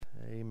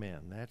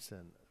Amen.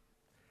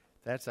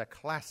 That's a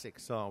classic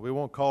song. We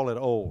won't call it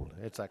old.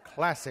 It's a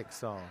classic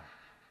song.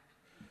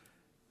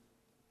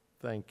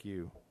 Thank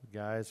you,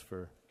 guys,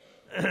 for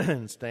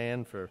and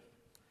Stan for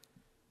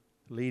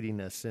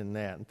leading us in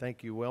that. And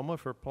thank you, Wilma,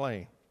 for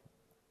playing.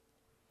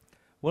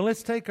 Well,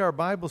 let's take our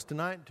Bibles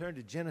tonight and turn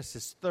to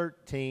Genesis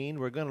 13.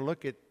 We're going to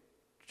look at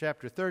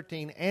chapter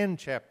 13 and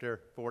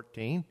chapter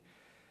 14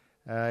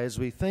 as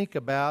we think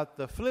about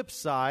the flip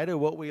side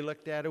of what we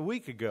looked at a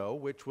week ago,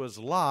 which was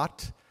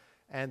Lot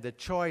and the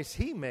choice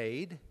he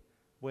made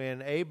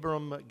when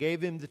Abram gave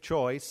him the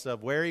choice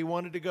of where he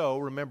wanted to go.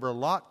 Remember,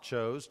 Lot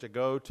chose to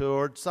go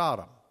toward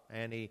Sodom,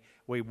 and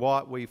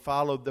we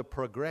followed the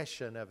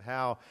progression of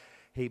how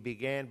he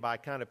began by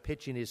kind of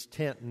pitching his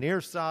tent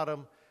near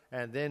Sodom,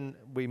 and then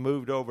we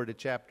moved over to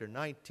chapter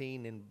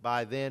 19, and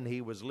by then he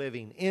was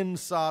living in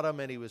Sodom,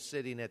 and he was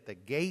sitting at the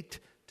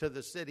gate to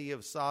the city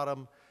of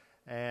Sodom,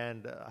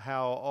 and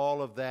how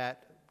all of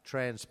that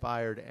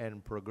transpired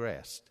and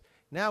progressed.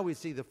 Now we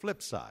see the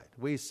flip side.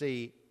 We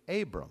see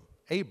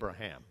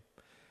Abraham,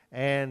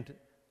 and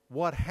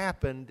what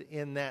happened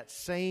in that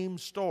same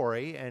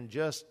story and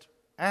just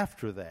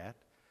after that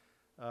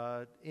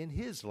in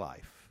his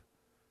life.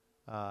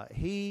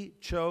 He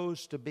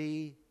chose to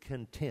be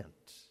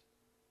content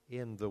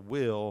in the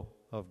will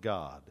of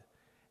God.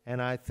 And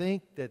I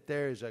think that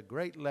there is a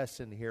great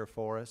lesson here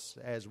for us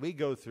as we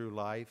go through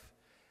life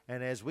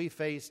and as we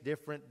face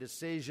different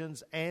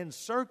decisions and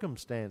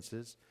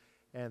circumstances,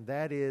 and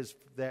that is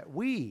that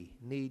we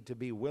need to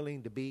be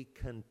willing to be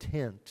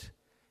content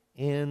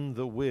in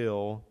the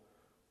will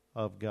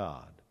of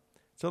God.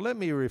 So let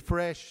me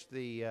refresh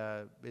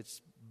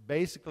it's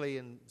basically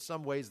in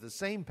some ways the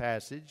same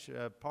passage.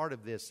 Part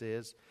of this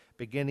is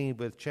beginning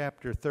with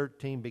chapter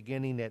 13,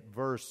 beginning at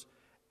verse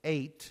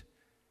 8,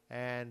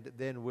 and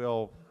then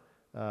we'll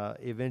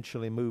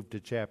eventually move to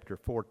chapter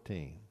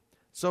 14.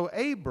 So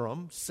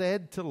Abram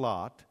said to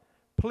Lot,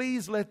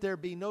 "Please let there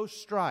be no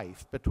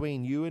strife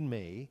between you and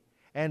me,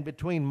 and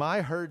between my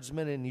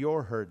herdsmen and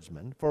your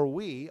herdsmen, for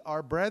we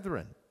are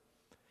brethren.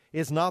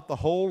 Is not the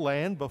whole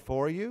land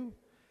before you?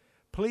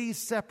 Please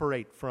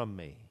separate from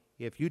me.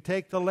 If you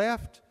take the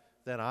left,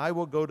 then I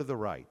will go to the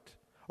right.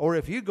 Or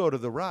if you go to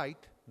the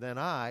right, then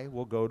I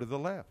will go to the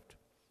left."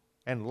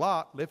 And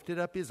Lot lifted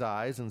up his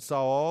eyes and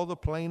saw all the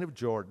plain of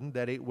Jordan,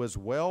 that it was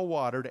well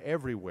watered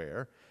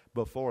everywhere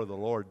before the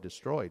Lord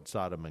destroyed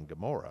Sodom and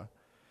Gomorrah,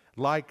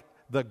 like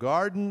the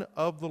garden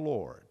of the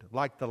Lord,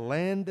 like the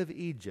land of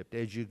Egypt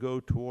as you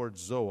go towards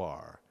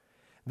Zoar.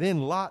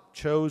 Then Lot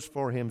chose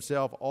for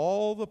himself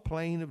all the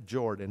plain of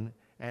Jordan,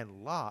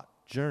 and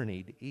Lot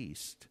journeyed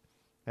east,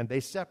 and they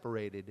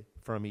separated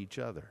from each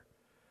other.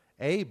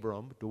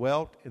 Abram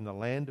dwelt in the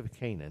land of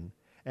Canaan,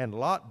 and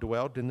Lot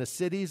dwelt in the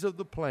cities of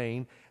the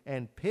plain,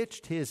 and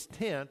pitched his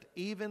tent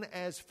even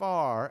as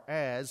far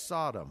as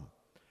Sodom.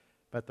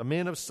 But the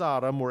men of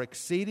Sodom were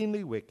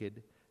exceedingly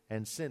wicked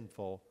and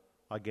sinful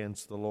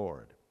against the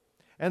Lord.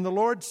 And the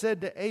Lord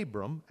said to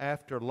Abram,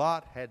 after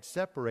Lot had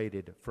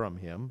separated from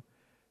him,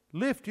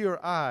 "Lift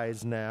your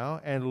eyes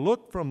now and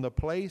look from the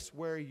place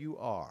where you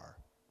are,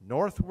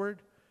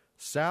 northward,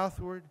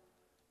 southward,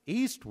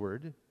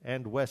 eastward,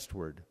 and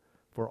westward.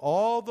 For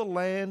all the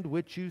land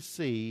which you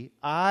see,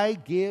 I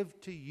give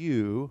to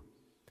you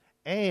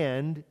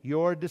and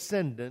your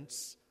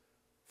descendants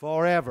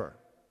forever."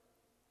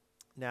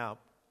 Now,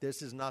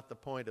 this is not the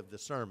point of the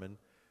sermon,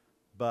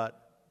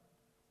 but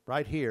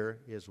right here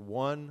is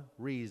one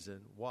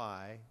reason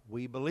why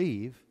we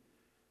believe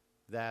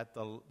that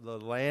the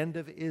land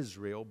of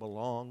Israel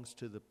belongs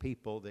to the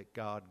people that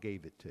God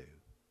gave it to,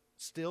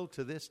 still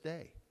to this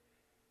day.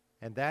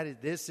 And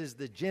this is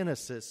the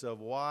genesis of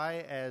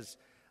why, as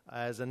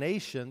a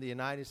nation, the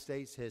United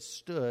States has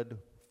stood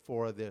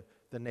for the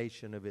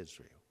nation of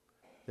Israel.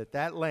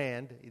 That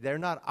land, they're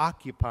not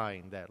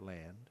occupying that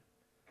land.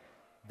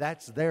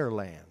 That's their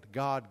land.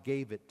 God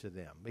gave it to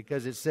them.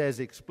 Because it says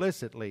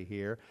explicitly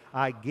here,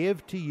 "I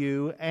give to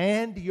you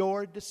and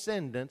your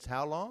descendants,"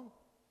 how long?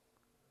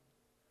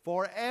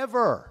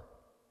 Forever.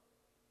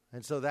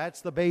 And so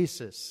that's the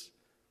basis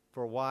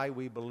for why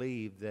we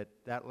believe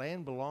that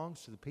land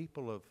belongs to the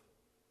people of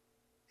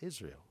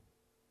Israel.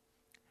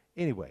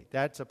 Anyway,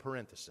 that's a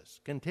parenthesis.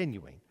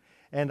 Continuing.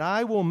 "And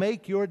I will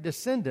make your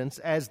descendants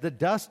as the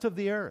dust of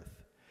the earth,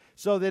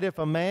 so that if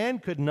a man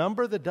could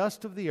number the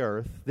dust of the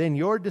earth, then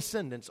your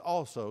descendants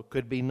also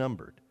could be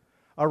numbered.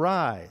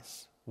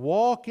 Arise,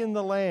 walk in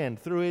the land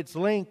through its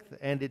length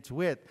and its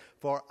width,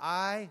 for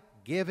I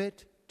give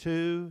it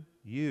to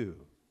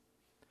you."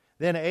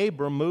 Then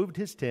Abram moved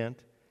his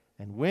tent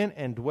and went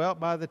and dwelt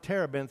by the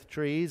terebinth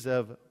trees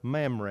of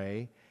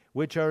Mamre,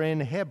 which are in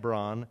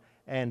Hebron,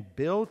 and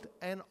built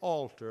an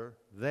altar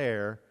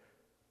there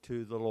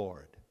to the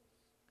Lord.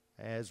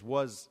 As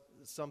was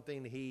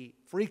something he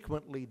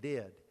frequently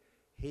did,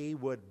 he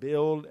would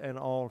build an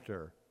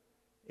altar,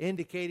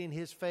 indicating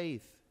his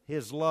faith,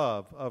 his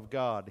love of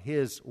God,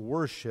 his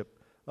worship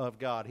of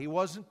God. He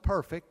wasn't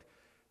perfect.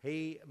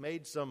 He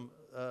made some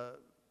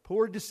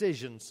poor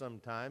decisions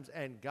sometimes,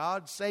 and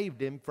God saved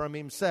him from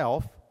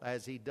himself,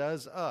 as he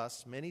does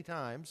us many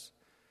times.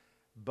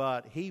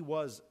 but he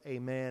was a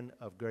man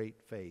of great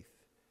faith.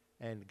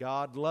 And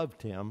God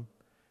loved him,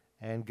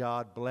 and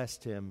God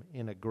blessed him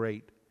in a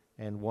great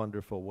and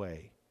wonderful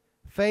way.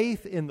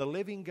 Faith in the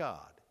living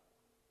God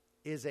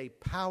is a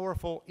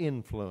powerful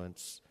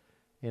influence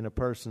in a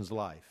person's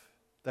life.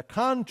 The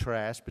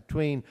contrast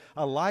between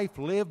a life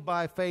lived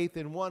by faith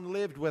and one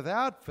lived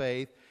without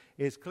faith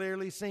is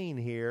clearly seen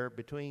here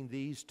between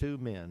these two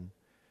men,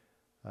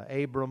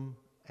 Abram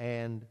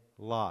and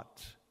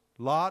Lot.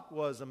 Lot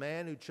was a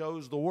man who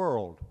chose the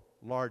world,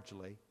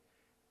 largely.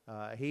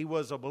 He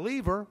was a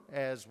believer,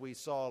 as we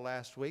saw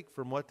last week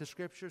from what the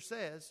Scripture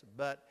says,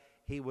 but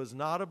he was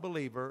not a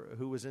believer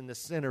who was in the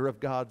center of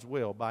God's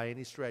will by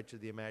any stretch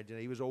of the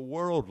imagination. He was a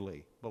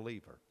worldly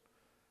believer.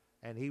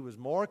 And he was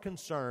more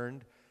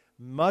concerned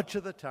much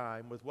of the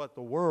time with what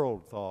the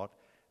world thought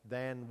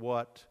than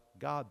what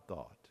God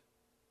thought.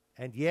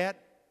 And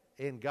yet,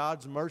 in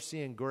God's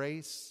mercy and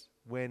grace,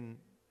 when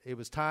it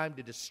was time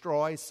to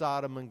destroy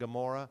Sodom and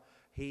Gomorrah,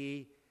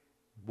 he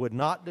would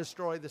not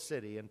destroy the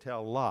city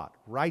until Lot,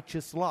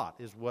 righteous Lot,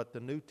 is what the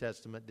New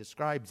Testament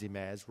describes him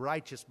as,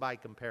 righteous by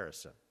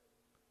comparison.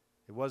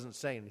 It wasn't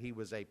saying he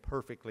was a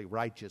perfectly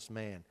righteous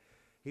man.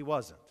 He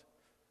wasn't.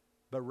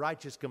 But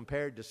righteous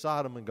compared to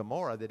Sodom and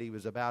Gomorrah that he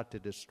was about to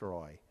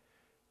destroy.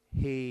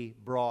 He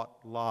brought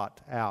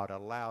Lot out,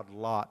 allowed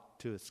Lot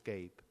to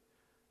escape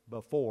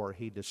before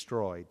he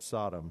destroyed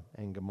Sodom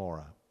and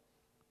Gomorrah.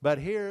 But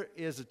here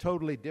is a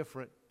totally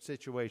different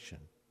situation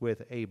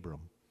with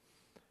Abram.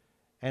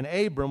 And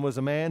Abram was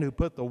a man who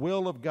put the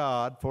will of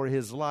God for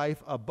his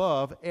life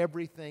above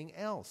everything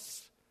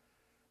else.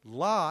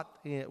 Lot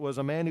was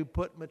a man who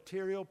put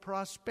material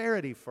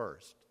prosperity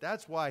first.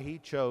 That's why he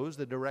chose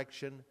the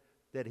direction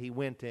that he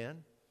went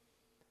in.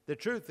 The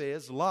truth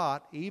is,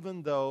 Lot,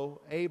 even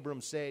though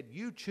Abram said,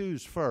 "You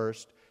choose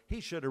first,"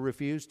 he should have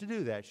refused to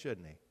do that,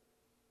 shouldn't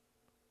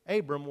he?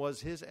 Abram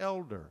was his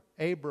elder.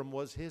 Abram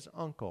was his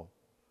uncle.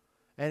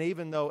 And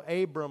even though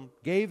Abram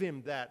gave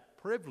him that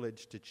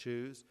privilege to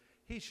choose,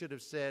 he should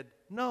have said,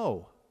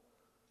 "No,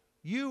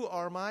 you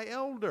are my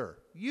elder.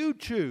 You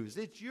choose.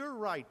 It's your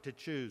right to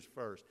choose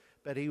first."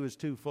 But he was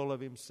too full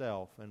of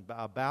himself and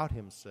about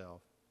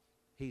himself.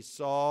 He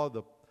saw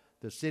the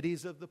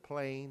cities of the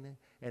plain,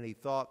 and he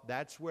thought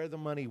that's where the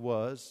money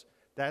was,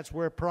 that's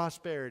where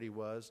prosperity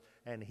was,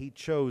 and he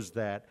chose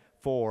that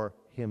for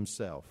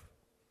himself.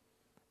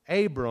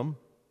 Abram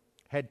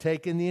had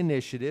taken the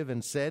initiative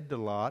and said to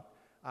Lot,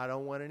 "I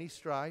don't want any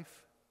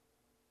strife.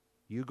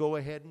 You go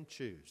ahead and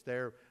choose."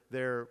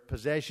 Their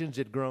possessions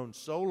had grown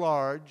so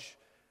large,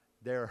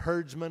 their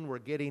herdsmen were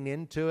getting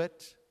into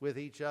it with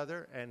each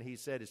other, and he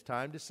said, "It's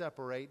time to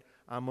separate.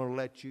 I'm going to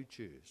let you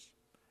choose."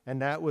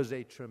 And that was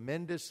a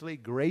tremendously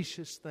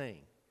gracious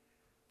thing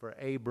for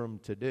Abram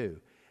to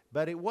do.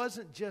 But it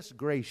wasn't just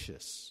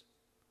gracious.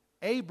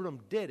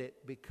 Abram did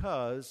it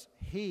because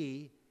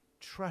he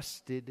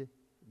trusted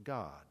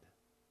God.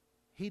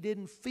 He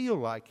didn't feel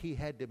like he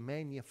had to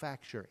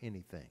manufacture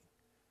anything.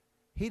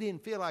 He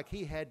didn't feel like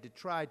he had to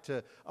try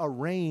to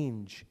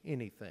arrange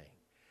anything.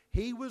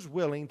 He was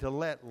willing to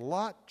let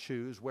Lot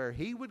choose where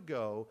he would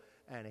go,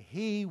 and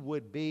he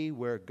would be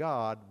where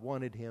God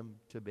wanted him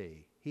to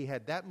be. He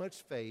had that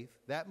much faith,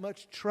 that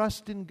much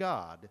trust in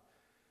God,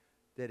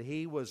 that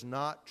he was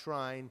not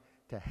trying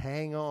to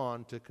hang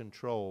on to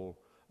control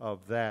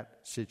of that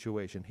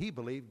situation. He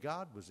believed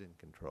God was in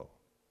control.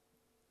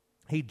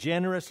 He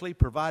generously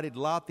provided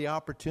Lot the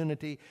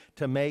opportunity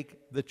to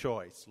make the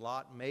choice.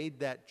 Lot made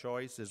that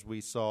choice, as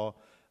we saw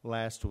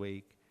last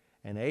week.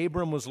 And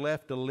Abram was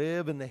left to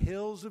live in the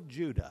hills of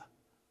Judah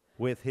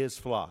with his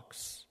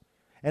flocks.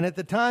 And at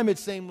the time, it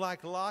seemed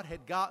like Lot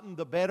had gotten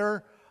the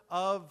better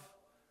of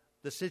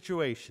the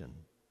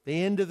situation.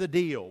 The end of the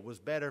deal was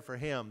better for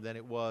him than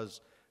it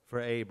was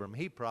for Abram.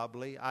 He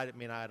probably, I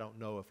don't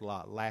know if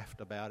Lot laughed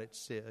about it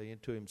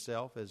to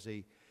himself as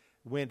he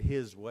went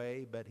his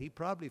way, but he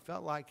probably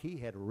felt like he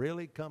had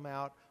really come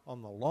out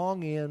on the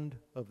long end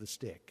of the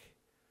stick.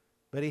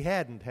 But he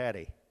hadn't, had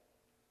he?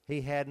 He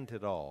hadn't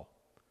at all,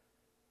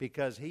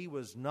 because he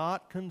was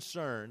not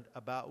concerned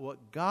about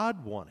what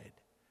God wanted,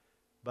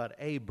 but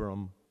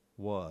Abram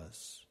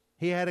was.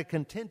 He had a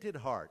contented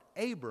heart.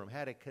 Abram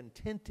had a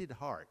contented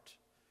heart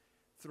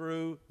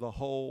through the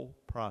whole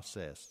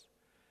process.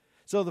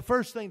 So the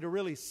first thing to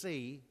really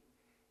see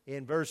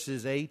in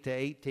verses 8 to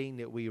 18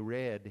 that we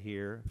read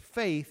here,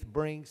 faith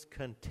brings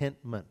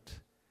contentment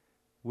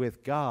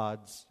with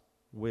God's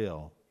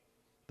will.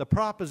 The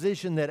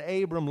proposition that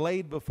Abram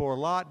laid before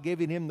Lot,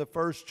 giving him the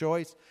first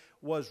choice,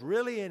 was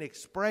really an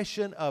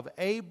expression of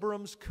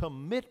Abram's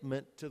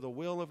commitment to the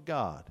will of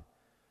God.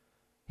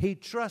 He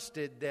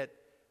trusted that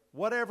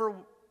whatever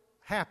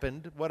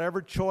happened,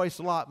 whatever choice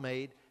Lot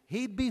made,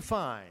 he'd be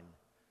fine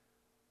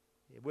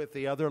with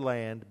the other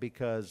land,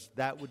 because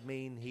that would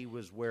mean he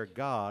was where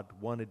God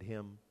wanted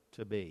him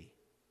to be.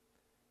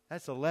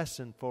 That's a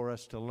lesson for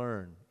us to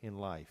learn in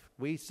life.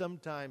 We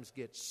sometimes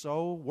get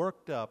so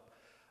worked up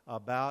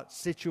about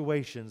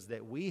situations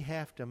that we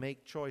have to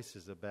make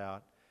choices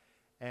about,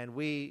 and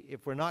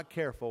if we're not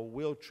careful,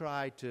 we'll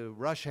try to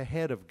rush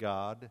ahead of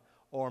God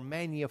or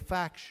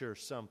manufacture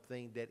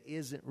something that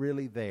isn't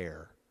really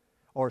there,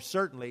 or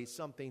certainly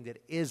something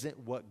that isn't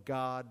what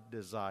God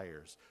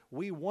desires.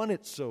 We want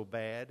it so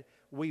bad.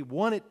 We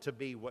want it to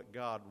be what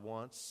God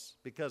wants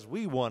because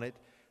we want it,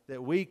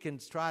 that we can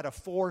try to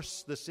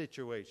force the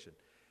situation.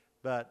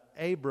 But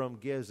Abram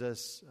gives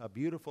us a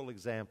beautiful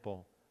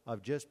example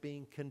of just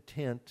being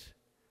content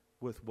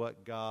with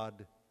what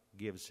God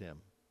gives him.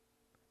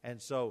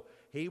 And so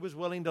he was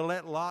willing to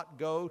let Lot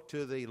go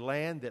to the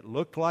land that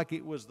looked like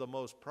it was the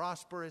most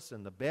prosperous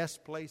and the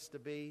best place to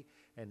be,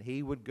 and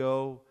he would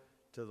go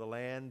to the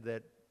land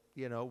that,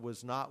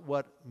 was not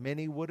what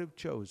many would have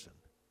chosen.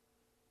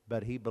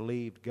 But he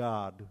believed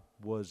God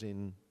was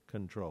in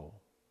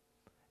control.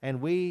 And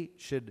we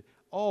should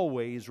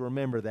always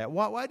remember that.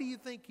 Why do you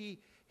think he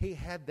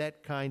had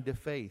that kind of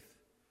faith?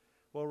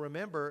 Well,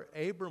 remember,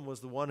 Abram was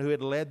the one who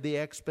had led the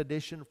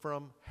expedition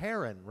from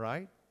Haran,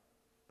 right?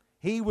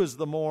 He was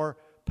the more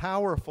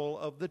powerful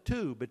of the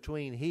two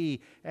between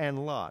he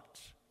and Lot.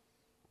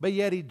 But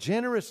yet he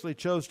generously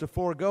chose to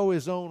forego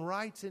his own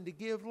rights and to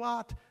give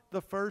Lot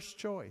the first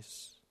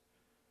choice.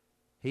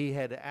 He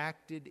had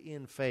acted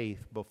in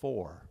faith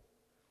before.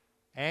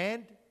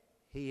 And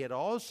he had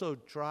also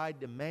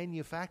tried to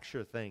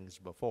manufacture things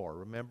before.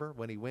 Remember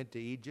when he went to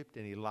Egypt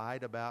and he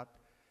lied about,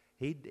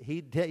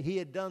 he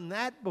had done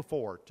that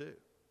before too.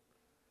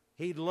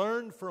 He'd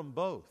learned from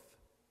both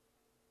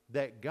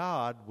that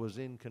God was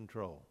in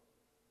control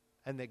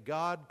and that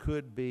God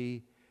could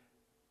be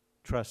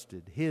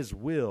trusted. His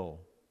will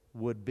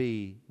would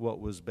be what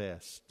was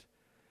best.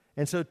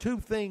 And so two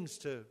things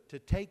to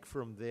take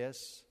from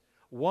this.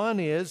 One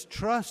is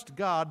trust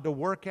God to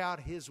work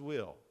out His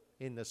will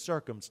in the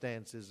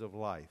circumstances of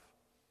life.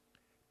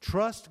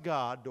 Trust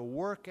God to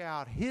work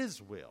out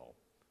His will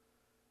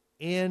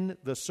in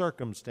the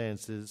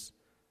circumstances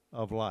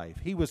of life.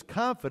 He was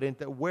confident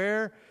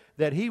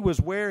that he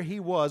was where he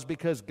was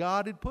because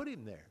God had put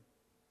him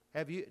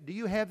there. Do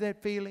you have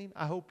that feeling?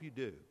 I hope you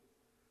do.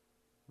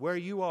 Where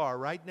you are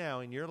right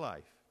now in your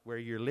life, where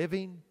you're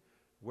living,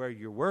 where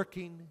you're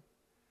working,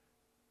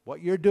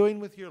 what you're doing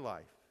with your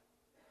life,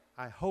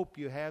 I hope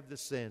you have the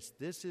sense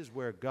this is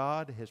where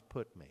God has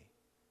put me.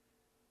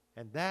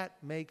 And that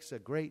makes a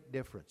great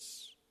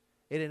difference.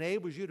 It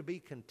enables you to be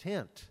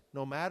content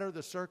no matter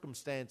the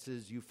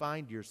circumstances you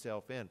find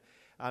yourself in.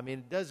 I mean,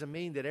 it doesn't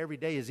mean that every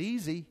day is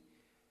easy,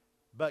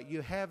 but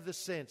you have the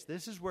sense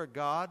this is where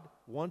God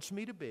wants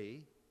me to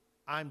be.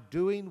 I'm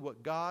doing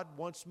what God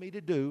wants me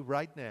to do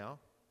right now.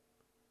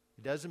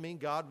 It doesn't mean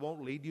God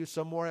won't lead you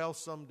somewhere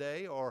else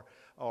someday or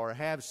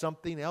have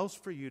something else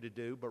for you to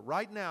do, but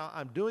right now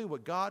I'm doing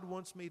what God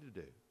wants me to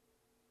do.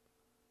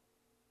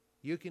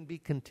 You can be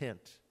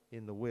content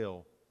in the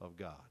will of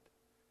God.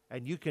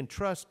 And you can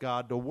trust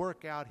God to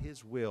work out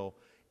His will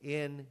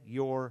in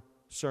your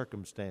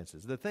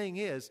circumstances. The thing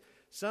is,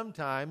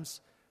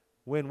 sometimes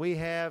when we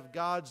have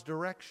God's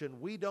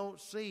direction, we don't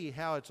see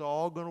how it's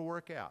all going to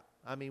work out.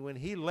 I mean, when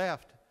he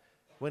left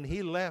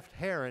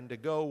Haran to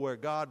go where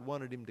God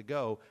wanted him to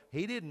go,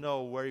 he didn't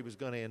know where he was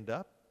going to end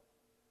up.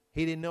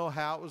 He didn't know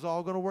how it was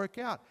all going to work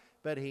out.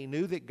 But he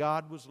knew that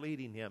God was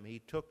leading him.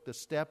 He took the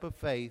step of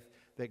faith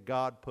that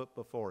God put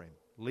before him.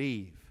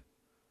 Leave.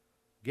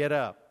 Get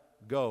up.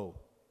 Go.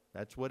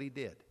 That's what he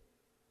did.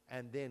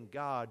 And then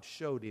God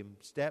showed him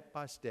step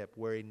by step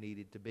where he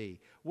needed to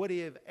be. Would he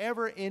have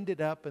ever ended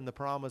up in the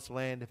promised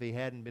land if he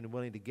hadn't been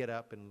willing to get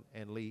up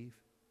and leave?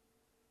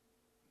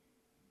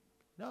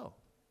 No.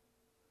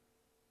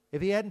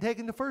 If he hadn't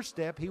taken the first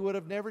step, he would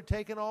have never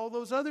taken all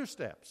those other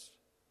steps.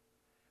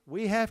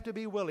 We have to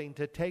be willing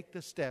to take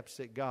the steps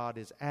that God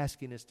is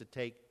asking us to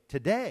take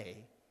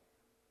today,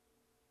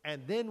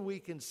 and then we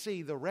can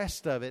see the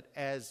rest of it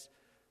as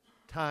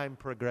time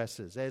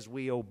progresses, as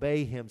we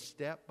obey Him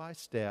step by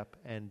step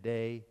and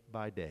day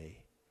by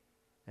day.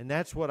 And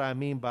that's what I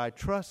mean by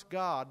trust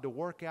God to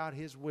work out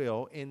His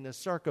will in the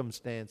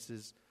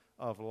circumstances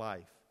of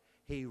life.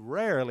 He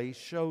rarely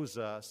shows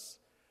us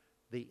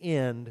the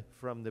end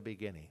from the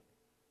beginning.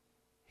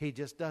 He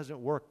just doesn't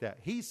work that.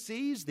 He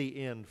sees the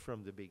end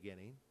from the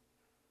beginning,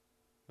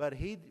 but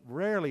He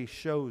rarely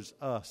shows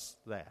us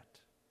that.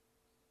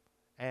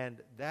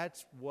 And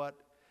that's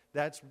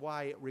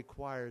why it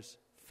requires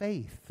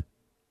faith.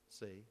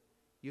 See,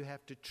 you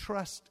have to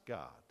trust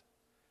God.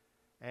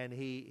 And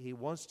He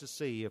wants to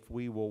see if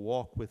we will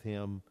walk with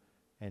Him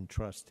and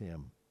trust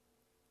Him.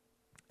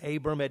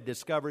 Abram had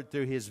discovered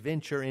through his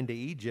venture into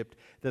Egypt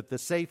that the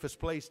safest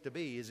place to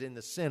be is in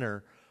the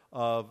center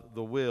of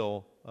the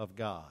will of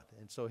God.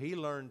 And so he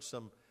learned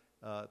some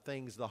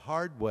things the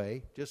hard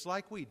way, just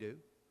like we do.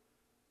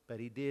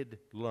 But he did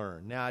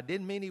learn. Now, it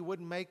didn't mean he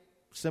wouldn't make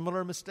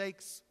similar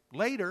mistakes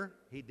later.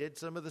 He did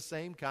some of the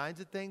same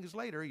kinds of things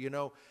later. You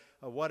know,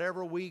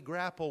 whatever we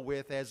grapple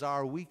with as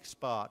our weak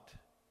spot,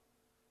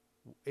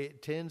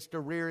 it tends to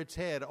rear its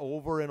head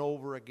over and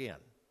over again.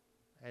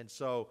 And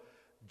so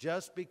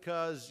just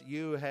because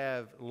you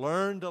have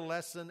learned a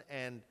lesson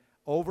and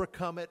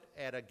overcome it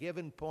at a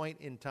given point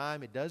in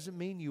time, it doesn't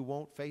mean you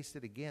won't face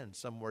it again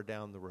somewhere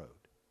down the road.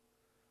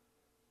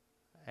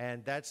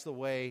 And that's the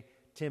way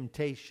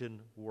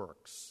temptation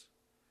works.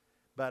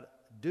 But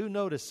do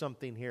notice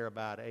something here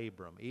about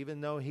Abram.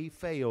 Even though he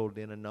failed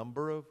in a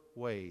number of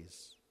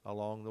ways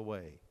along the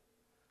way,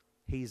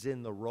 he's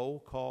in the roll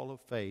call of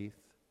faith,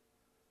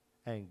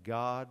 and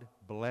God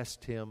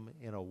blessed him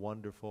in a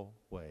wonderful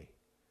way.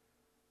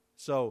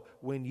 So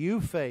when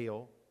you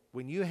fail,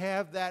 when you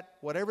have that,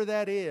 whatever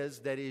that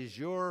is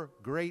your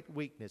great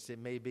weakness, it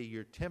may be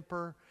your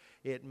temper,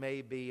 it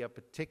may be a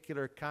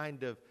particular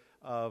kind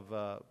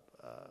of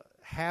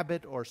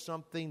habit or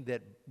something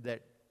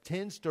that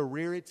tends to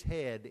rear its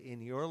head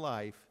in your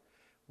life.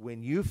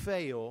 When you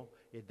fail,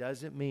 it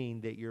doesn't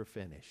mean that you're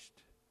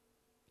finished.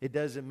 It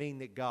doesn't mean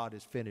that God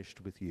is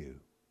finished with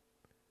you.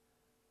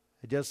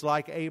 Just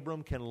like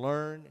Abram can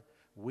learn,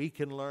 we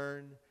can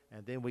learn,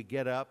 and then we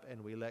get up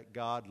and we let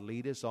God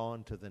lead us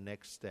on to the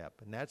next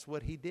step. And that's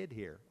what he did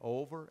here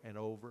over and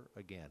over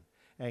again.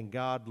 And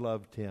God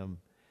loved him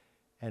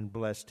and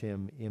blessed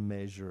him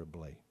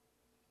immeasurably.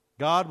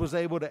 God was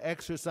able to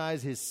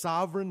exercise his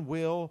sovereign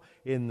will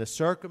in the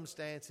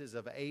circumstances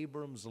of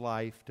Abram's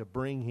life to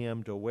bring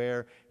him to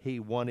where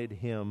he wanted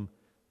him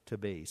to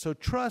be. So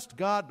trust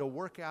God to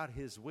work out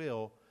his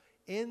will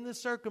in the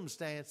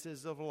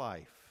circumstances of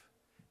life.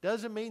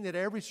 Doesn't mean that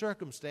every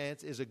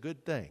circumstance is a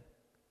good thing.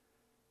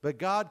 But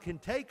God can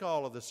take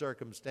all of the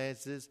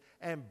circumstances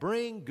and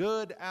bring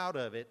good out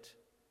of it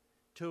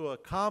to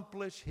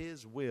accomplish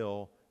his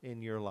will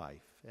in your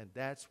life. And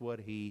that's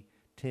what he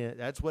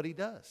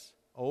does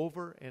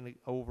over and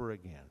over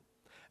again.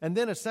 And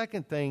then a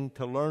second thing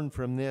to learn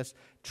from this,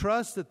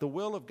 trust that the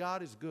will of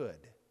God is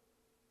good.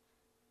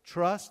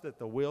 Trust that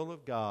the will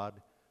of God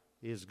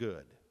is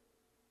good.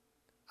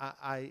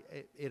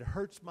 It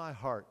hurts my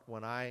heart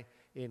when I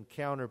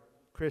encounter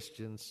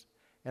Christians,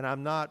 and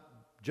I'm not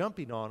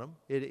jumping on them.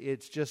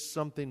 It's just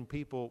something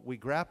we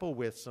grapple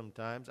with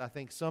sometimes. I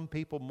think some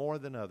people more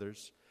than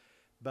others.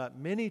 But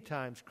many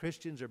times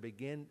Christians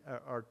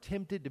are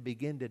tempted to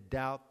begin to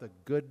doubt the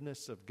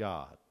goodness of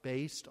God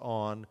based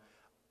on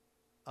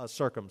a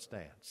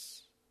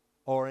circumstance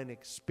or an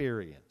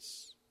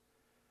experience.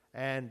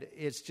 And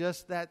it's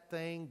just that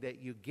thing that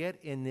you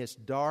get in this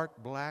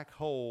dark black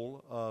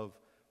hole of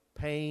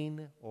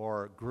pain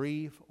or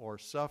grief or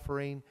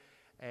suffering,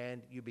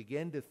 and you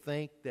begin to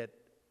think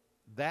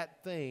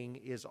that thing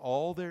is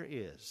all there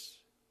is.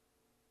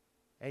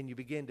 And you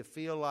begin to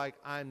feel like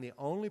I'm the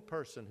only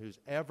person who's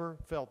ever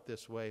felt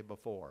this way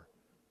before.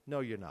 No,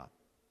 you're not.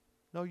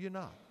 No, you're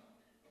not.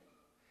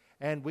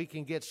 And we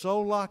can get so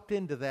locked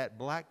into that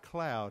black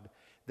cloud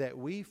that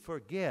we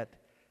forget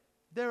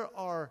there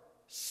are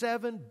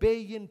 7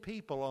 billion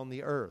people on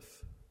the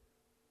earth.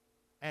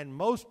 And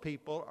most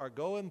people are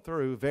going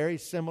through very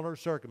similar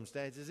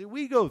circumstances that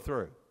we go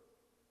through.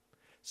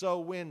 So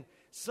when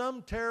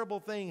some terrible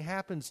thing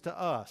happens to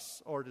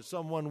us or to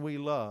someone we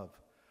love,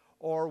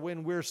 or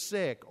when we're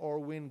sick, or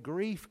when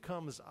grief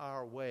comes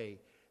our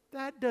way,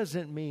 that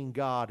doesn't mean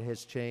God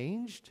has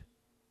changed.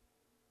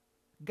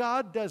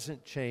 God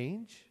doesn't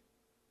change.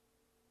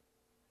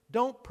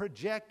 Don't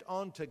project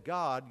onto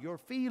God your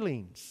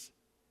feelings.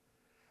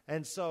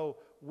 And so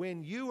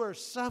when you are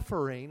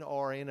suffering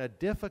or in a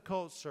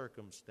difficult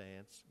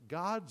circumstance,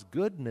 God's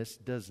goodness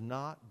does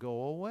not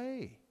go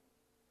away.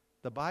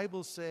 The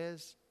Bible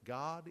says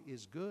God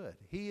is good.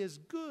 He is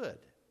good.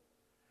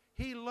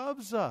 He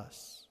loves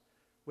us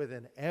with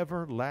an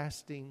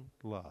everlasting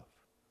love.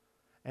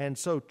 And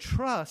so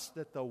trust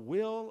that the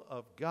will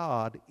of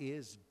God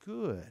is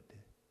good.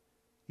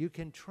 You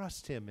can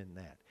trust him in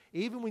that.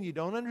 Even when you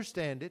don't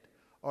understand it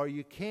or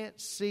you can't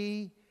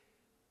see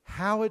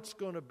how it's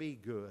going to be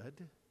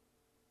good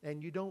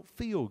and you don't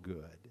feel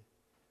good,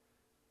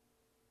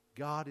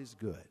 God is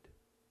good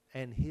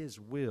and his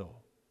will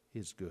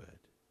is good.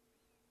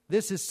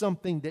 This is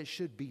something that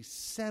should be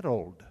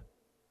settled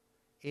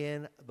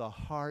in the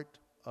heart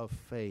of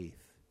faith.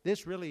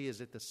 This really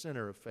is at the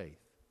center of faith.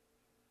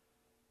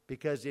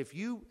 Because if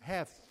you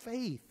have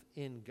faith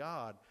in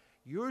God,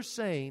 you're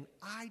saying,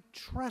 I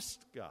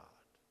trust God.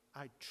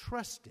 I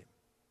trust him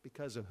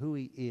because of who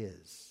he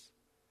is.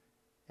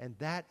 And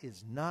that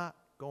is not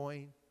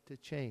going to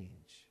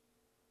change.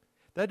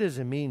 That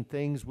doesn't mean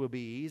things will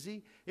be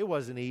easy. It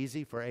wasn't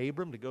easy for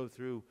Abram to go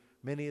through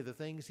many of the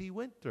things he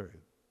went through.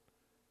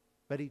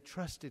 But he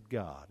trusted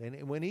God.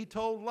 And when he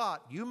told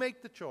Lot, you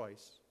make the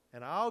choice,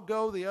 and I'll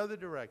go the other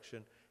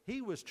direction,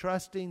 he was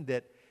trusting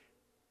that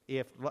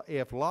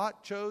if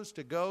Lot chose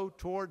to go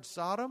towards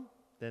Sodom,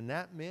 then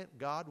that meant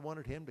God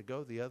wanted him to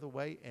go the other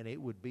way, and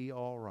it would be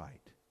all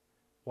right.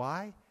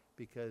 Why?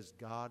 Because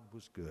God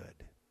was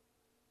good.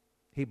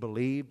 He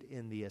believed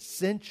in the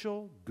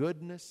essential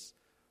goodness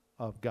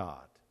of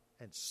God,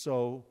 and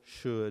so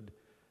should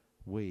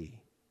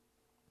we.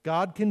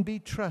 God can be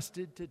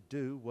trusted to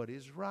do what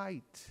is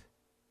right.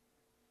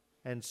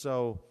 And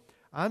so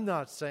I'm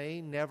not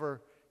saying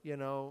never,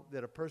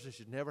 that a person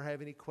should never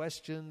have any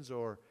questions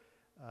or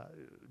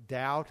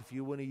doubt, if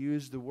you want to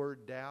use the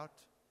word doubt.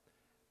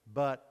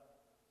 But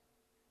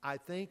I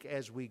think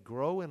as we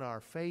grow in our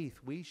faith,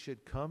 we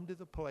should come to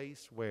the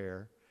place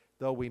where,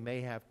 though we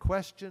may have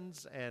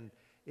questions and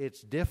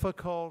it's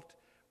difficult,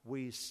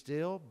 we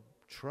still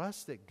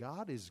trust that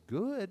God is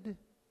good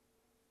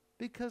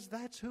because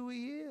that's who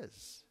He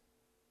is.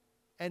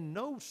 And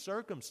no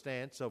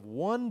circumstance of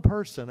one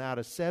person out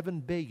of 7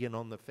 billion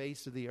on the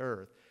face of the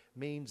earth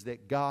means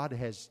that God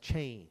has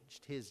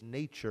changed. His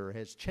nature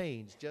has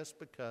changed just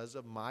because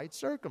of my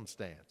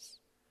circumstance.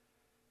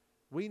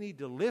 We need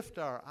to lift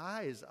our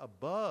eyes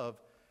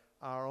above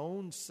our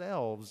own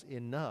selves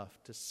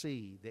enough to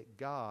see that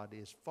God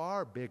is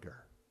far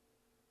bigger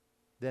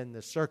than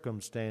the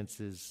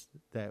circumstances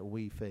that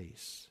we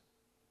face.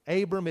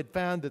 Abram had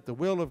found that the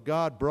will of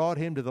God brought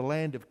him to the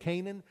land of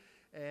Canaan,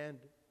 and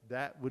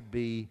that would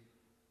be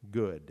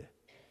good.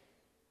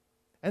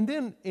 And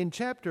then in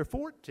chapter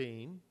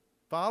 14,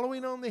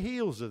 following on the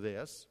heels of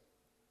this,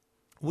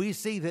 we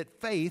see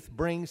that faith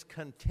brings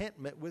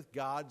contentment with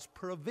God's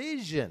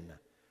provision.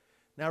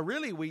 Now,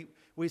 really,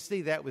 we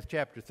see that with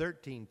chapter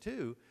 13,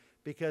 too,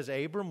 because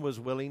Abram was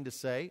willing to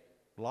say,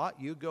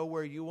 Lot, you go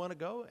where you want to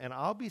go, and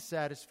I'll be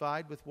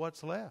satisfied with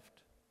what's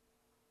left.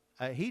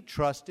 He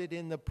trusted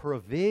in the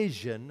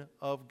provision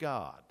of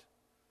God.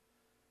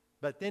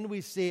 But then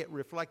we see it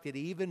reflected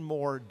even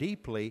more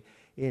deeply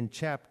in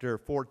chapter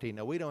 14.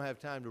 Now, we don't have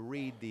time to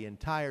read the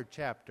entire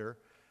chapter.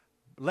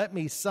 Let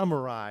me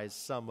summarize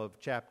some of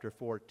chapter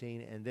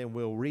 14, and then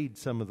we'll read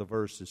some of the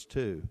verses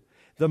too.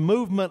 The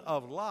movement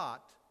of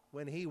Lot,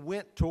 when he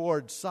went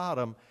towards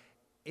Sodom,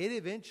 it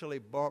eventually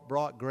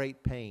brought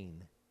great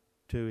pain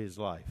to his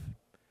life.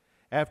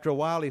 After a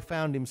while, he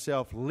found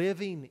himself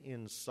living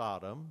in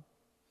Sodom.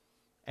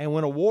 And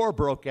when a war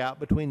broke out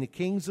between the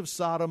kings of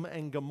Sodom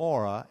and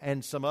Gomorrah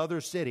and some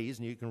other cities,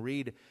 and you can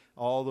read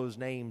all those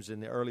names in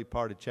the early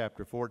part of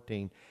chapter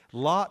 14,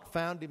 Lot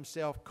found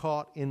himself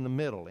caught in the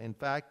middle. In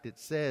fact, it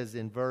says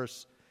in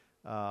verse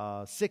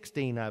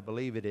 16, I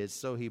believe it is,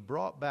 so he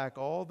brought back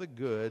all the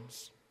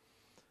goods.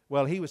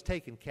 Well, he was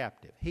taken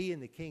captive. He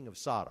and the king of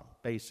Sodom,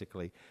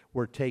 basically,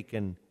 were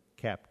taken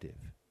captive.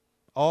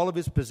 All of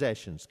his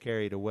possessions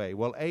carried away.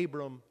 Well,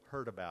 Abram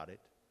heard about it,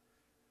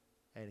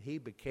 and he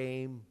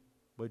became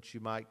what you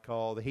might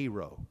call the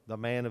hero, the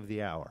man of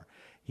the hour.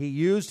 He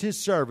used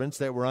his servants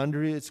that were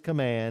under his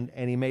command,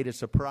 and he made a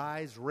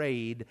surprise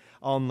raid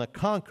on the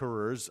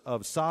conquerors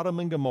of Sodom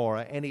and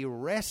Gomorrah, and he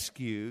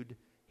rescued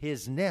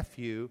his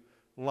nephew,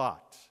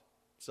 Lot.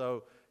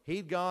 So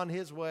he'd gone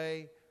his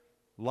way.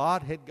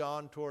 Lot had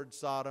gone toward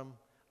Sodom.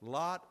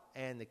 Lot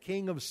and the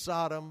king of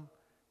Sodom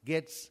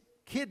gets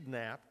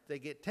kidnapped. They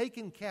get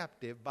taken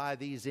captive by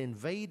these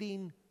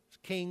invading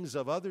kings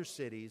of other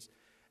cities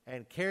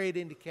and carried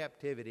into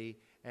captivity,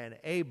 and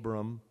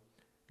Abram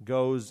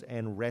goes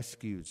and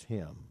rescues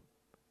him.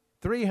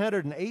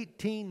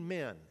 318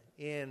 men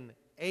in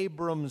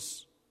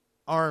Abram's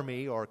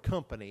army or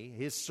company,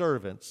 his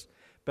servants,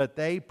 but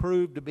they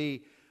proved to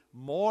be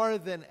more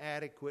than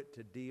adequate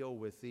to deal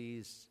with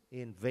these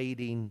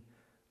invading,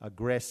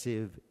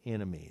 aggressive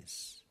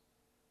enemies.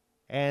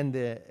 And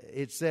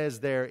it says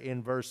there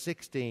in verse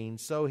 16,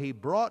 so he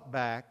brought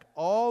back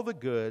all the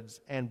goods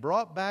and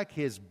brought back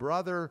his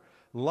brother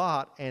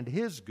Lot and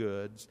his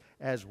goods,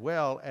 as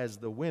well as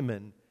the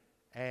women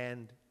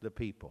and the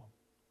people.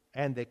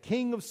 And the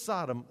king of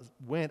Sodom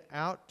went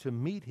out to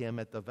meet him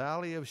at the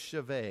valley of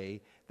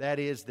Shaveh, that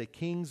is the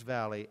king's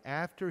valley,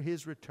 after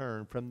his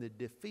return from the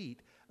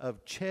defeat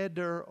of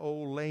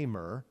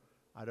Chedorlaomer.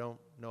 I don't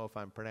know if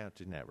I'm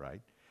pronouncing that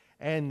right.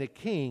 And the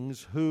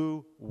kings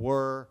who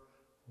were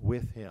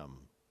with him.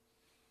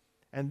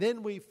 And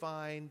then we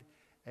find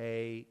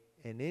an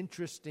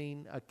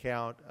interesting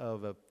account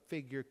of a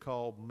figure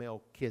called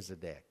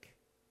Melchizedek.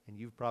 And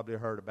you've probably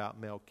heard about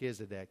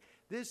Melchizedek.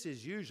 This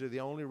is usually the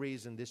only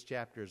reason this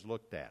chapter is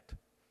looked at,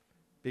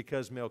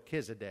 because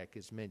Melchizedek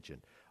is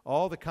mentioned.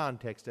 All the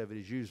context of it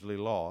is usually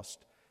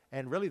lost,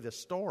 and really the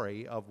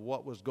story of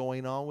what was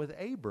going on with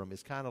Abram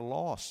is kind of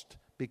lost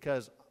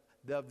because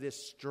of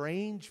this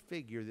strange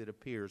figure that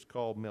appears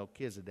called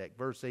Melchizedek.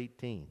 Verse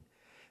 18.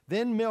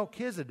 Then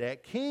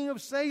Melchizedek, king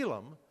of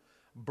Salem,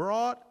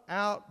 brought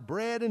out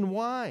bread and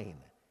wine.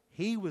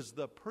 He was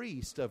the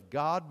priest of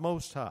God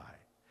Most High.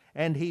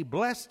 And he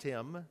blessed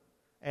him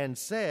and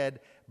said,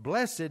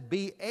 Blessed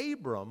be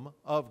Abram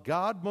of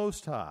God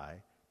Most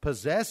High,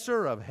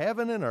 possessor of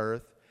heaven and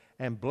earth,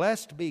 and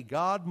blessed be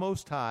God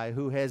Most High,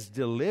 who has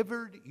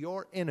delivered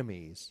your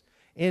enemies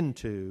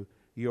into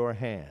your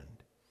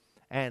hand.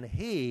 And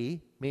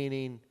he,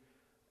 meaning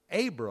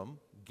Abram,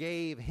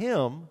 gave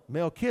him,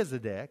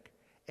 Melchizedek,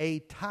 a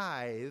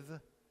tithe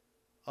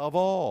of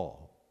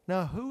all.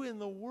 Now, who in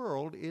the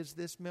world is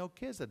this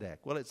Melchizedek?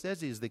 Well, it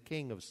says he's the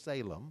king of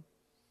Salem.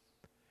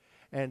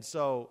 And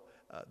so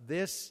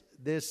this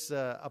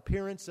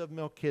appearance of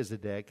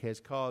Melchizedek has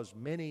caused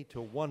many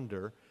to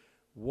wonder,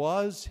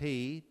 was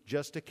he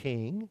just a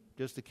king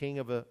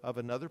of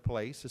another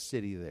place, a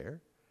city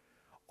there?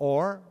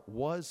 Or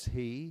was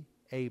he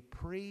a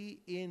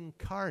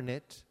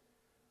pre-incarnate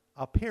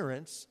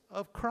appearance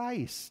of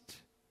Christ?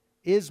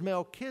 Is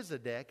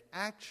Melchizedek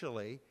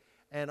actually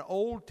an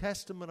Old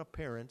Testament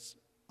appearance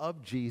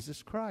of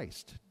Jesus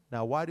Christ?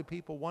 Now, why do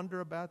people wonder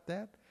about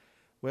that?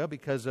 Well,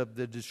 because of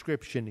the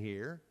description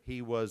here.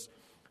 He was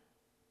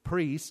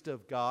priest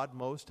of God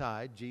Most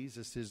High.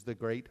 Jesus is the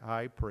great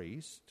high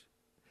priest.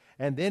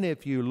 And then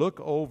if you look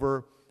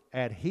over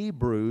at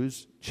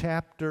Hebrews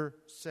chapter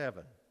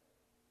 7.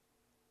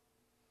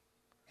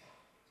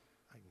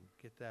 I can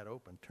get that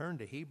open. Turn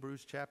to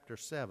Hebrews chapter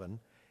 7.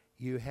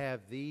 You have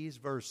these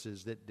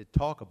verses that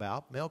talk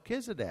about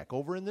Melchizedek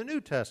over in the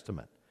New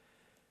Testament.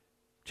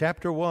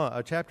 Chapter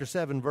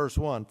 7, verse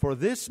 1. For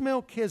this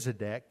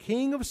Melchizedek,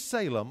 king of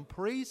Salem,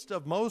 priest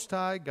of Most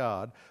High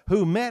God,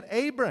 who met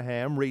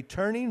Abraham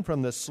returning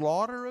from the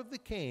slaughter of the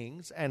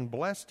kings and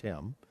blessed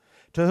him,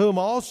 to whom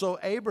also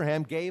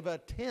Abraham gave a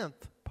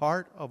tenth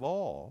part of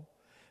all,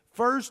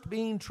 first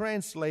being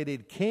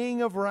translated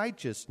king of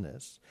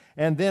righteousness,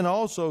 and then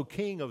also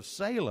king of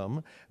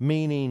Salem,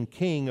 meaning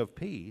king of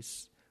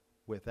peace,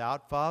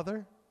 without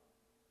father,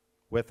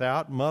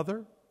 without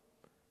mother,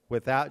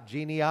 without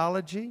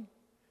genealogy,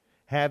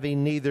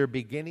 having neither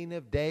beginning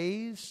of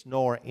days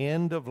nor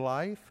end of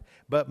life,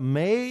 but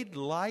made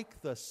like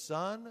the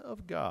Son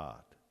of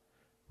God,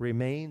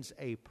 remains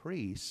a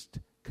priest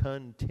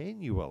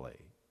continually.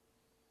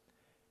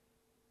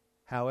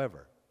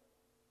 However,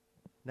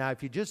 now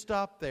if you just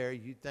stop there,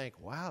 you'd think,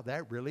 wow,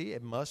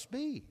 it must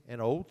be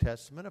an Old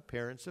Testament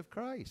appearance of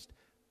Christ.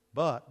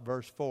 But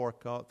verse 4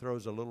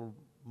 throws a little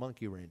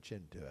monkey wrench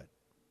into it.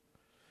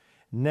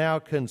 Now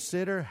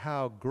consider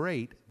how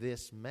great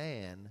this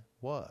man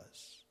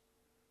was.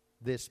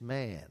 This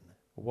man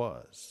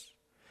was,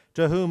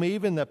 to whom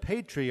even the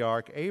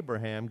patriarch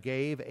Abraham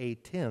gave a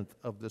tenth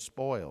of the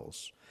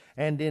spoils.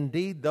 And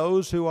indeed,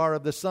 those who are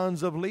of the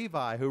sons of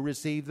Levi, who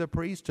receive the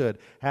priesthood,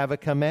 have a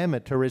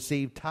commandment to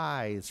receive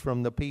tithes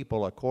from the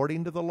people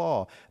according to the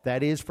law,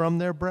 that is, from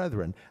their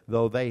brethren,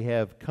 though they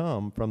have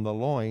come from the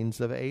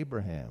loins of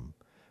Abraham.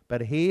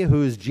 But he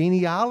whose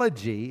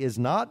genealogy is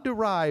not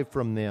derived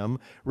from them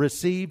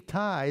received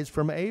tithes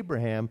from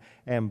Abraham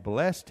and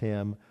blessed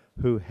him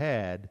who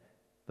had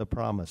the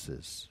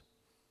promises.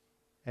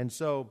 And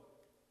so,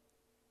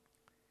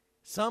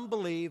 some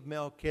believe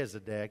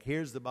Melchizedek,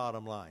 here's the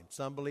bottom line.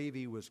 Some believe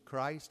he was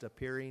Christ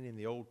appearing in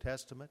the Old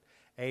Testament.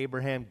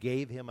 Abraham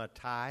gave him a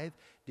tithe.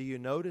 Do you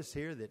notice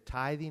here that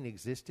tithing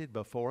existed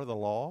before the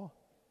law?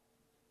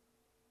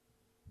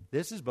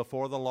 This is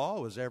before the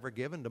law was ever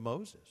given to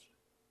Moses.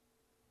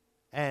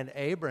 And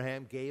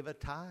Abraham gave a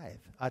tithe,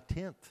 a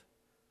tenth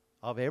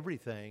of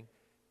everything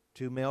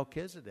to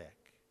Melchizedek.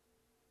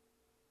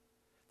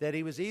 That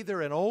he was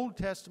either an Old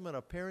Testament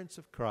appearance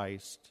of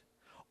Christ,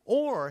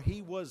 or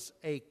he was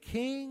a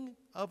king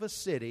of a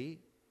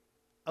city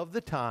of the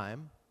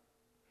time,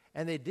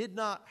 and they did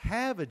not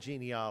have a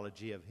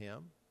genealogy of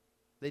him.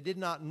 They did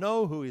not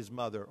know who his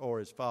mother or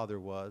his father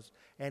was,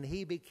 and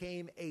he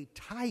became a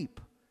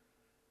type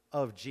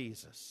of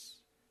Jesus.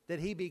 That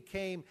he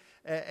became,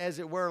 as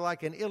it were,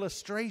 like an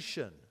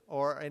illustration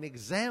or an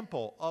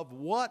example of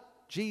what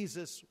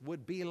Jesus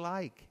would be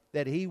like,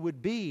 that he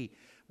would be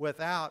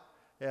without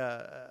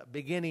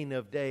beginning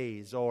of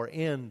days or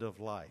end of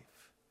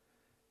life.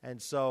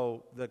 And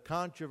so the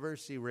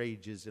controversy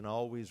rages and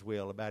always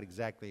will about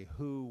exactly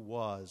who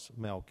was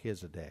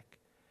Melchizedek.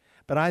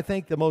 But I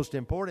think the most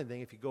important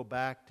thing, if you go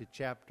back to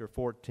chapter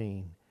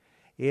 14,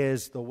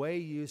 is the way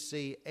you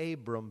see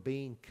Abram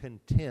being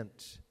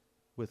content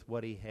with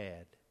what he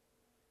had,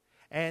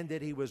 and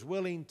that he was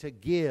willing to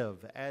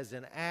give as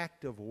an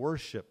act of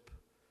worship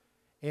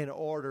in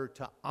order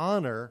to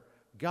honor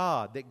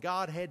God, that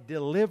God had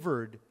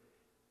delivered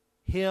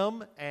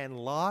him and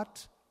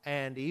Lot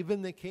and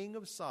even the king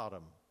of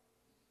Sodom,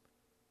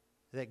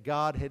 that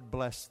God had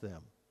blessed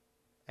them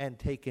and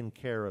taken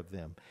care of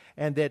them,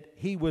 and that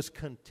he was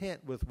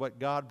content with what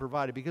God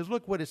provided. Because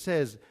look what it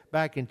says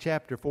back in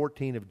chapter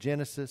 14 of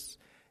Genesis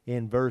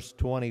in verse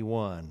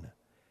 21.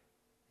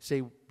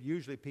 See,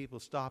 usually people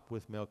stop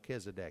with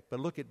Melchizedek, but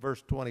look at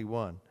verse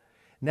 21.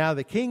 Now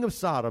the king of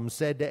Sodom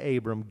said to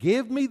Abram,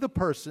 "Give me the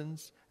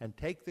persons and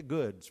take the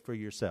goods for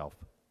yourself."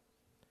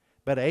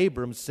 But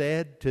Abram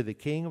said to the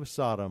king of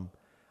Sodom,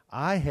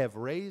 "I have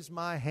raised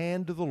my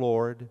hand to the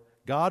Lord,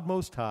 God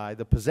Most High,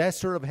 the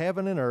possessor of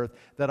heaven and earth,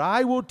 that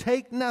I will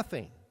take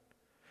nothing,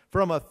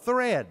 from a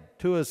thread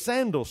to a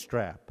sandal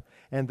strap,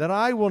 and that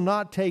I will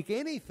not take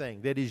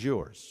anything that is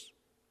yours,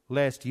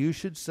 lest you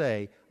should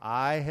say,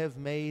 I have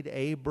made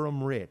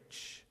Abram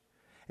rich,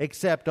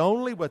 except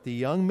only what the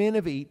young men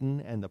have eaten,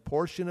 and the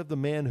portion of the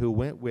men who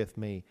went with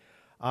me,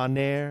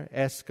 Aner,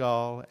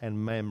 Eshcol,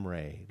 and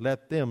Mamre.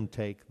 Let them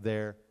take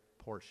their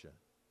portion."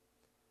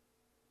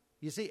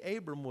 You see,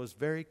 Abram was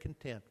very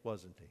content,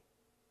 wasn't he,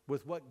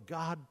 with what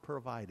God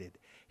provided.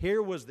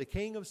 Here was the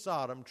king of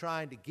Sodom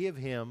trying to give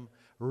him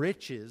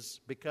riches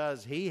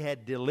because he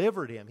had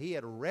delivered him. He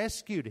had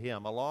rescued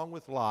him along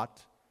with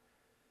Lot.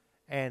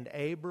 And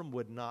Abram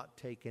would not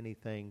take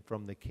anything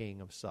from the king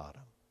of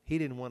Sodom. He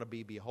didn't want to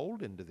be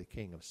beholden to the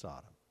king of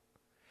Sodom.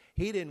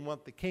 He didn't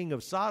want the king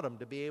of Sodom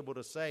to be able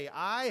to say,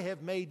 "I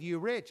have made you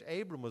rich."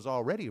 Abram was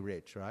already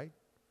rich, right?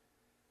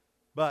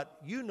 But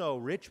you know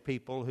rich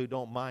people who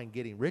don't mind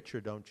getting richer,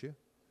 don't you?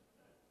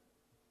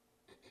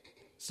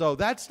 So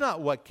that's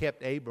not what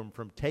kept Abram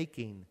from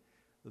taking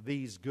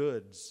these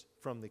goods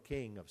from the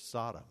king of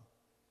Sodom.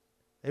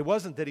 It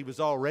wasn't that he was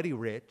already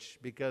rich,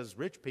 because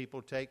rich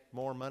people take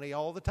more money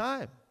all the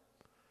time.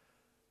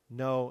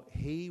 No,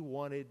 he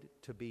wanted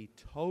to be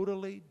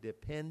totally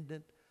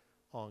dependent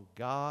on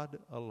God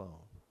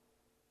alone.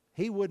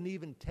 He wouldn't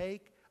even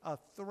take a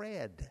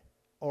thread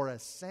or a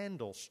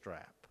sandal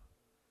strap,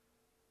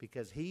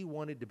 because he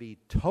wanted to be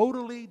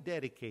totally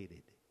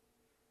dedicated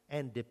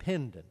and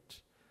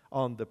dependent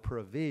on the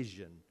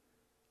provision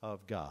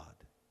of God.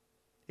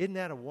 Isn't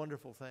that a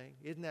wonderful thing?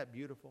 Isn't that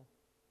beautiful?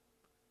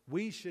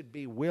 We should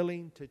be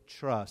willing to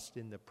trust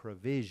in the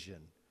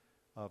provision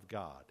of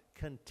God.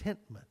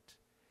 Contentment.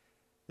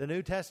 The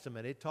New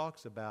Testament, it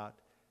talks about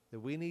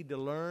that we need to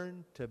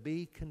learn to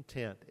be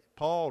content.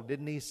 Paul,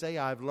 didn't he say,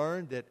 I've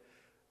learned that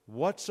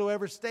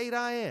whatsoever state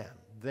I am,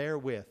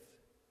 therewith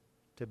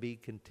to be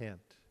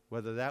content.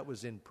 Whether that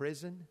was in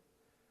prison,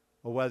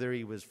 or whether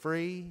he was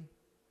free,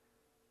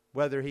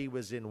 whether he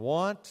was in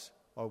want,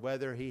 or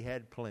whether he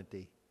had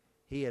plenty,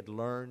 he had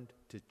learned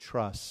to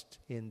trust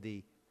in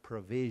the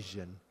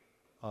provision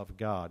of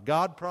God.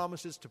 God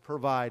promises to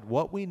provide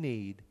what we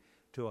need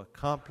to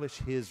accomplish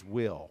His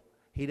will.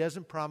 He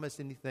doesn't promise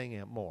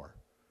anything more.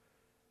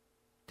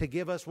 To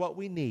give us what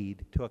we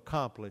need to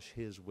accomplish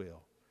His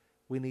will.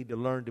 We need to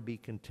learn to be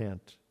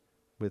content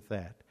with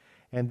that.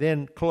 And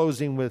then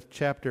closing with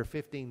chapter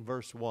 15,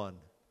 verse 1.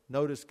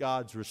 Notice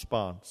God's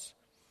response.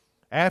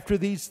 After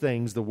these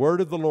things, the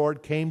word of the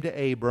Lord came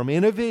to Abram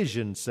in a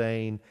vision,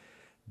 saying,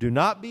 Do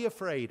not be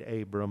afraid,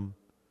 Abram.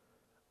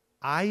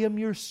 I am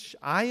your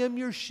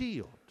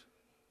shield,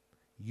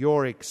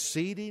 your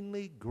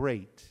exceedingly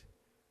great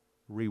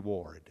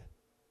reward.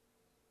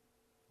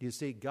 You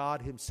see,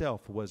 God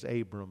Himself was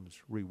Abram's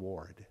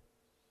reward.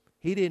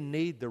 He didn't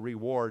need the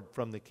reward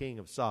from the king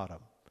of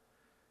Sodom.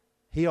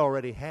 He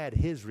already had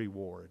his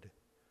reward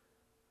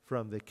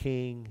from the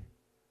King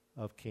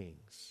of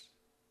Kings.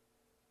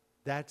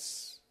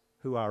 That's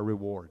who our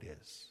reward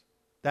is.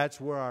 That's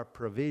where our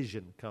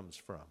provision comes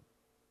from.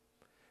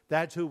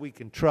 That's who we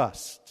can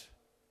trust.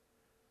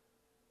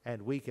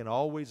 And we can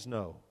always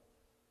know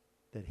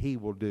that He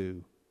will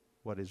do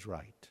what is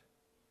right.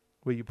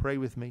 Will you pray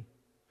with me?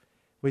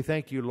 We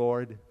thank you,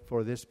 Lord,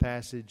 for this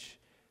passage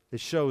that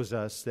shows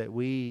us that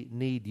we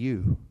need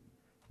you.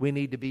 We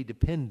need to be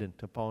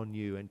dependent upon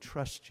you and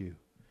trust you.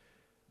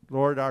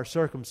 Lord, our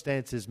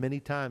circumstances many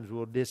times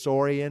will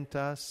disorient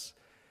us,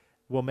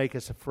 will make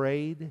us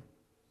afraid,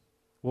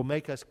 will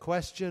make us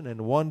question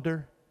and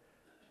wonder.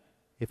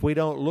 If we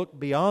don't look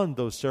beyond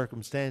those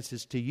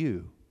circumstances to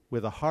you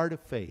with a heart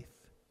of faith,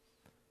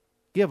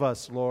 give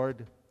us,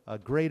 Lord, a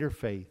greater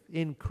faith.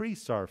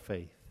 Increase our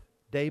faith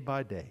day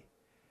by day.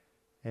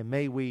 And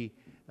may we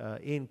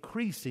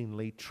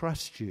increasingly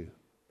trust you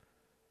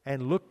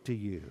and look to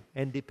you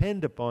and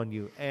depend upon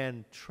you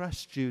and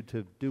trust you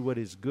to do what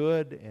is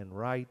good and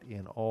right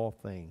in all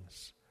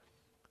things.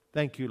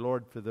 Thank you,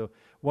 Lord, for the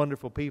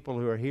wonderful people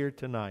who are here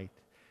tonight.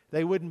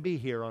 They wouldn't be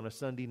here on a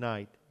Sunday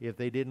night if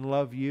they didn't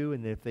love you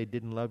and if they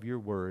didn't love your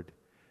word.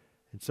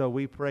 And so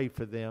we pray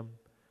for them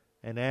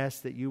and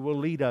ask that you will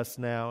lead us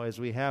now as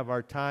we have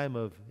our time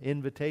of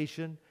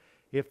invitation.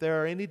 If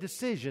there are any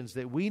decisions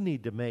that we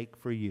need to make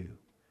for you,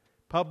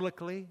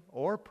 publicly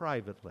or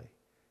privately,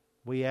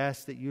 we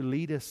ask that you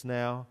lead us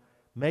now,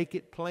 make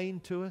it plain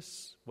to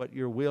us what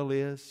your will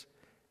is,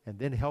 and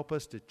then help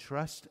us to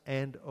trust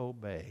and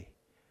obey.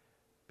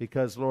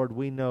 Because, Lord,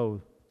 we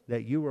know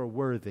that you are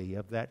worthy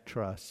of that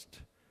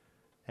trust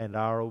and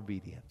our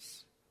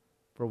obedience.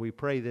 For we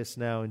pray this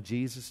now in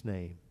Jesus'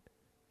 name.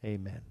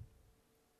 Amen.